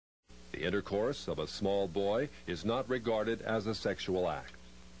the intercourse of a small boy is not regarded as a sexual act.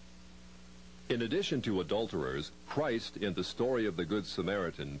 In addition to adulterers, Christ, in the story of the Good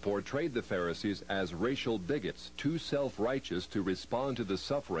Samaritan, portrayed the Pharisees as racial bigots, too self-righteous to respond to the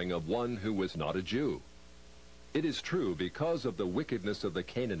suffering of one who was not a Jew. It is true, because of the wickedness of the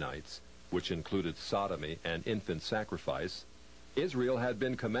Canaanites, which included sodomy and infant sacrifice, Israel had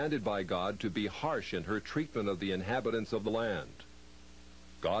been commanded by God to be harsh in her treatment of the inhabitants of the land.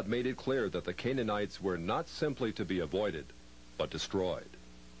 God made it clear that the Canaanites were not simply to be avoided, but destroyed.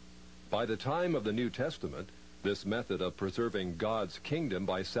 By the time of the New Testament, this method of preserving God's kingdom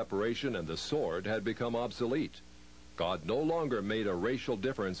by separation and the sword had become obsolete. God no longer made a racial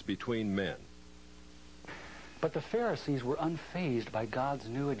difference between men. But the Pharisees were unfazed by God's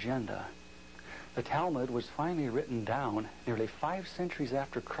new agenda. The Talmud was finally written down nearly 5 centuries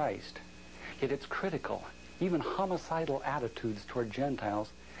after Christ, yet its critical, even homicidal attitudes toward Gentiles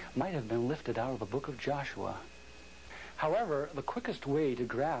might have been lifted out of the book of Joshua. However, the quickest way to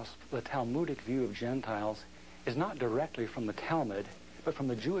grasp the Talmudic view of Gentiles is not directly from the Talmud, but from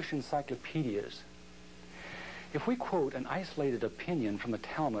the Jewish encyclopedias. If we quote an isolated opinion from the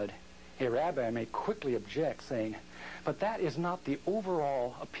Talmud, a rabbi may quickly object, saying, "But that is not the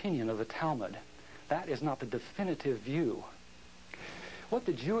overall opinion of the Talmud. That is not the definitive view." What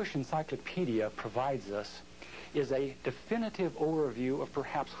the Jewish encyclopedia provides us is a definitive overview of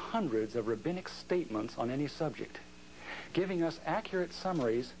perhaps hundreds of rabbinic statements on any subject, giving us accurate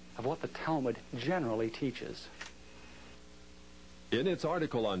summaries of what the Talmud generally teaches. In its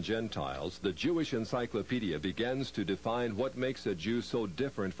article on Gentiles, the Jewish Encyclopedia begins to define what makes a Jew so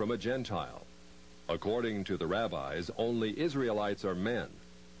different from a Gentile. According to the rabbis, only Israelites are men.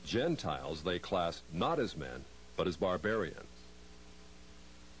 Gentiles they class not as men, but as barbarians.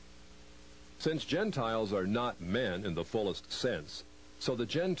 Since Gentiles are not men in the fullest sense, so the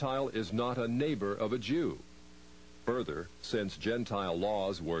Gentile is not a neighbor of a Jew. Further, since Gentile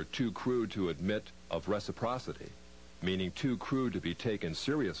laws were too crude to admit of reciprocity, meaning too crude to be taken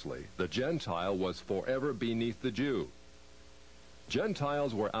seriously, the Gentile was forever beneath the Jew.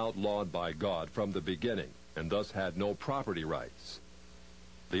 Gentiles were outlawed by God from the beginning, and thus had no property rights.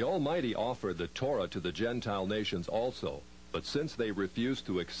 The Almighty offered the Torah to the Gentile nations also, but since they refused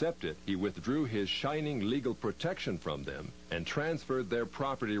to accept it, he withdrew his shining legal protection from them and transferred their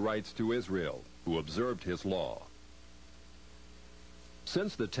property rights to Israel, who observed his law.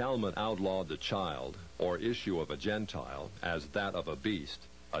 Since the Talmud outlawed the child, or issue of a Gentile, as that of a beast,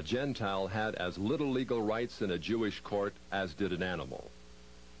 a Gentile had as little legal rights in a Jewish court as did an animal.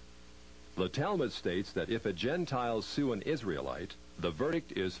 The Talmud states that if a Gentile sue an Israelite, the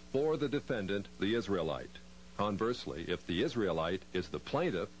verdict is for the defendant, the Israelite. Conversely, if the Israelite is the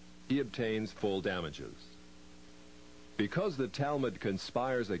plaintiff, he obtains full damages. Because the Talmud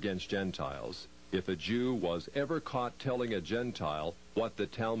conspires against Gentiles, if a Jew was ever caught telling a Gentile what the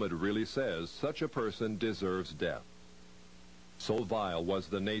Talmud really says, such a person deserves death. So vile was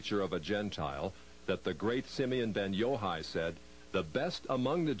the nature of a Gentile that the great Simeon ben Yohai said, "The best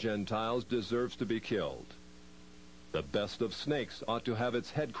among the Gentiles deserves to be killed. The best of snakes ought to have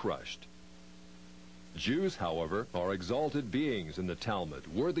its head crushed." Jews, however, are exalted beings in the Talmud,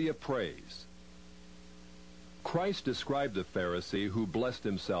 worthy of praise. Christ described the Pharisee who blessed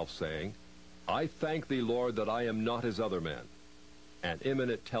himself, saying, "I thank thee, Lord, that I am not as other men." An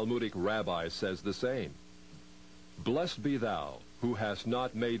eminent Talmudic rabbi says the same. "Blessed be thou, who hast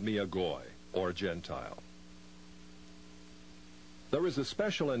not made me a Goy, or Gentile." There is a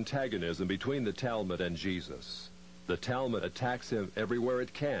special antagonism between the Talmud and Jesus. The Talmud attacks him everywhere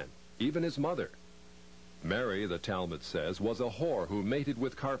it can, even his mother. Mary, the Talmud says, was a whore who mated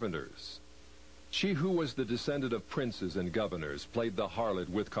with carpenters. She who was the descendant of princes and governors played the harlot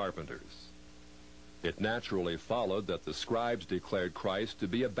with carpenters. It naturally followed that the scribes declared Christ to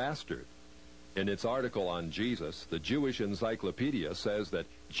be a bastard. In its article on Jesus, the Jewish Encyclopedia says that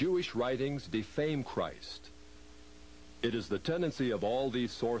Jewish writings defame Christ. It is the tendency of all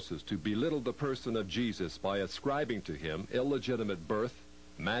these sources to belittle the person of Jesus by ascribing to him illegitimate birth,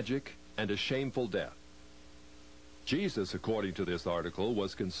 magic, and a shameful death. Jesus, according to this article,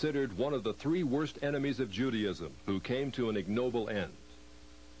 was considered one of the 3 worst enemies of Judaism who came to an ignoble end.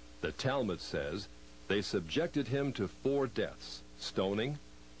 The Talmud says they subjected him to 4 deaths: stoning,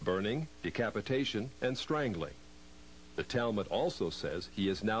 burning, decapitation, and strangling. The Talmud also says he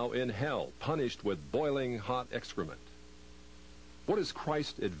is now in hell, punished with boiling hot excrement. What is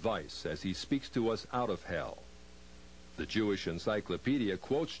Christ's advice as he speaks to us out of hell? The Jewish Encyclopedia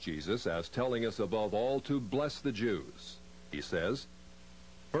quotes Jesus as telling us above all to bless the Jews. He says,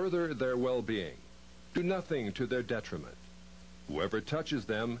 "Further their well-being. Do nothing to their detriment. Whoever touches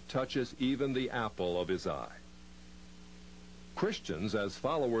them touches even the apple of his eye. Christians, as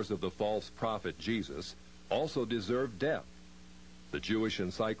followers of the false prophet Jesus, also deserve death. The Jewish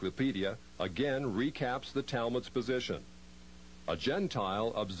Encyclopedia again recaps the Talmud's position. A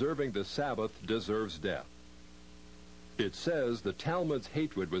Gentile observing the Sabbath deserves death. It says the Talmud's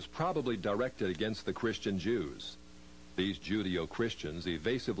hatred was probably directed against the Christian Jews. These Judeo-Christians,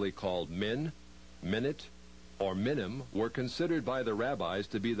 evasively called min, minute, or minim, were considered by the rabbis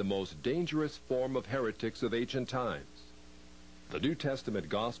to be the most dangerous form of heretics of ancient times. The New Testament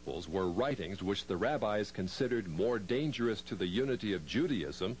Gospels were writings which the rabbis considered more dangerous to the unity of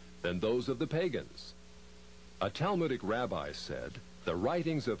Judaism than those of the pagans. A Talmudic rabbi said, "The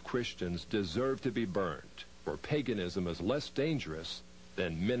writings of Christians deserve to be burned, for paganism is less dangerous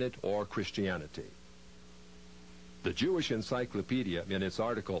than minute or Christianity." The Jewish Encyclopedia, in its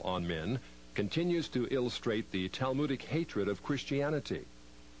article on min, continues to illustrate the Talmudic hatred of Christianity.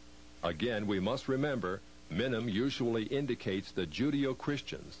 Again, we must remember, minim usually indicates the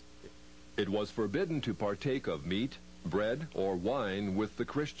Judeo-Christians. It was forbidden to partake of meat, bread, or wine with the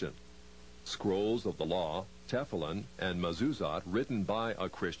Christian. Scrolls of the law, tefillin, and mezuzot written by a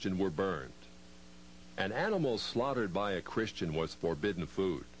Christian were burned. An animal slaughtered by a Christian was forbidden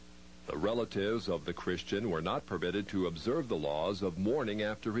food. The relatives of the Christian were not permitted to observe the laws of mourning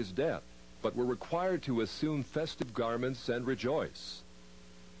after his death, but were required to assume festive garments and rejoice.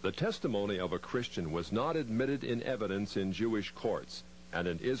 The testimony of a Christian was not admitted in evidence in Jewish courts, and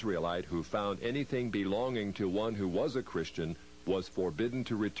an Israelite who found anything belonging to one who was a Christian was forbidden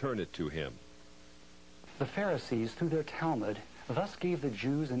to return it to him. The Pharisees, through their Talmud, thus gave the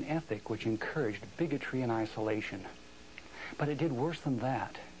Jews an ethic which encouraged bigotry and isolation. But it did worse than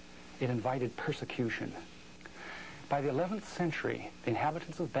that. It invited persecution. By the 11th century, the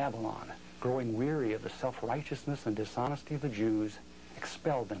inhabitants of Babylon, growing weary of the self-righteousness and dishonesty of the Jews,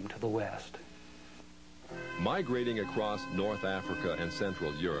 expelled them to the west. Migrating across North Africa and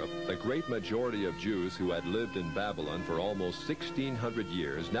Central Europe, the great majority of Jews who had lived in Babylon for almost 1,600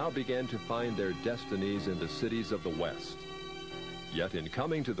 years now began to find their destinies in the cities of the West. Yet in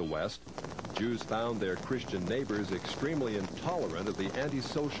coming to the West, Jews found their Christian neighbors extremely intolerant of the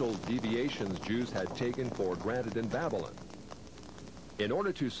antisocial deviations Jews had taken for granted in Babylon. In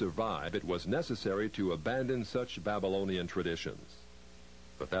order to survive, it was necessary to abandon such Babylonian traditions.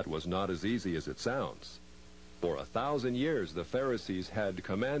 But that was not as easy as it sounds. For 1,000 years, the Pharisees had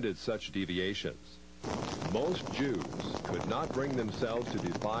commanded such deviations. Most Jews could not bring themselves to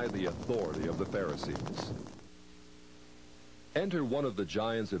defy the authority of the Pharisees. Enter one of the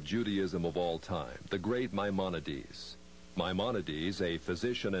giants of Judaism of all time, the great Maimonides. Maimonides, a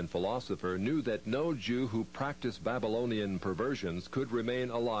physician and philosopher, knew that no Jew who practiced Babylonian perversions could remain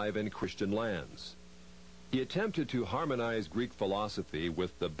alive in Christian lands. He attempted to harmonize Greek philosophy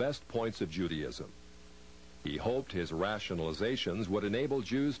with the best points of Judaism. He hoped his rationalizations would enable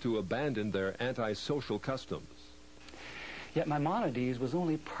Jews to abandon their antisocial customs. Yet Maimonides was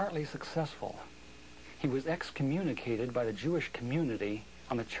only partly successful. He was excommunicated by the Jewish community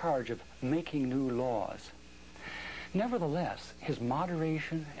on the charge of making new laws. Nevertheless, his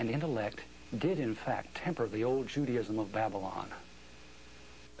moderation and intellect did in fact temper the old Judaism of Babylon.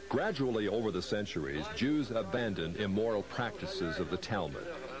 Gradually over the centuries, Jews abandoned immoral practices of the Talmud.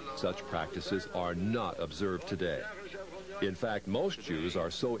 Such practices are not observed today. In fact, most Jews are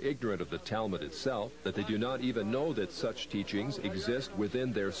so ignorant of the Talmud itself that they do not even know that such teachings exist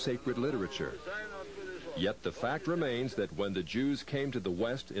within their sacred literature. Yet the fact remains that when the Jews came to the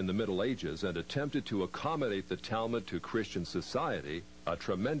West in the Middle Ages and attempted to accommodate the Talmud to Christian society, a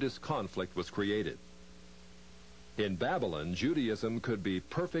tremendous conflict was created. In Babylon, Judaism could be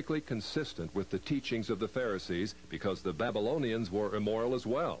perfectly consistent with the teachings of the Pharisees because the Babylonians were immoral as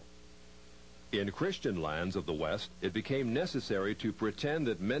well. In Christian lands of the West, it became necessary to pretend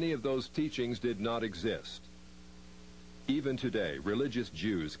that many of those teachings did not exist. Even today, religious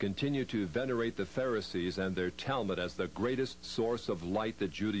Jews continue to venerate the Pharisees and their Talmud as the greatest source of light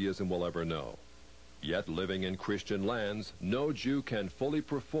that Judaism will ever know. Yet, living in Christian lands, no Jew can fully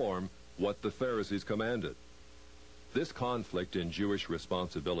perform what the Pharisees commanded. This conflict in Jewish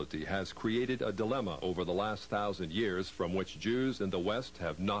responsibility has created a dilemma over the last 1,000 years from which Jews in the West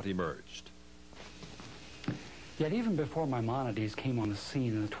have not emerged. Yet even before Maimonides came on the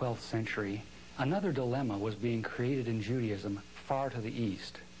scene in the 12th century, another dilemma was being created in Judaism far to the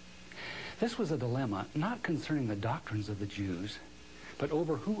east. This was a dilemma not concerning the doctrines of the Jews, but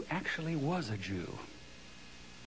over who actually was a Jew.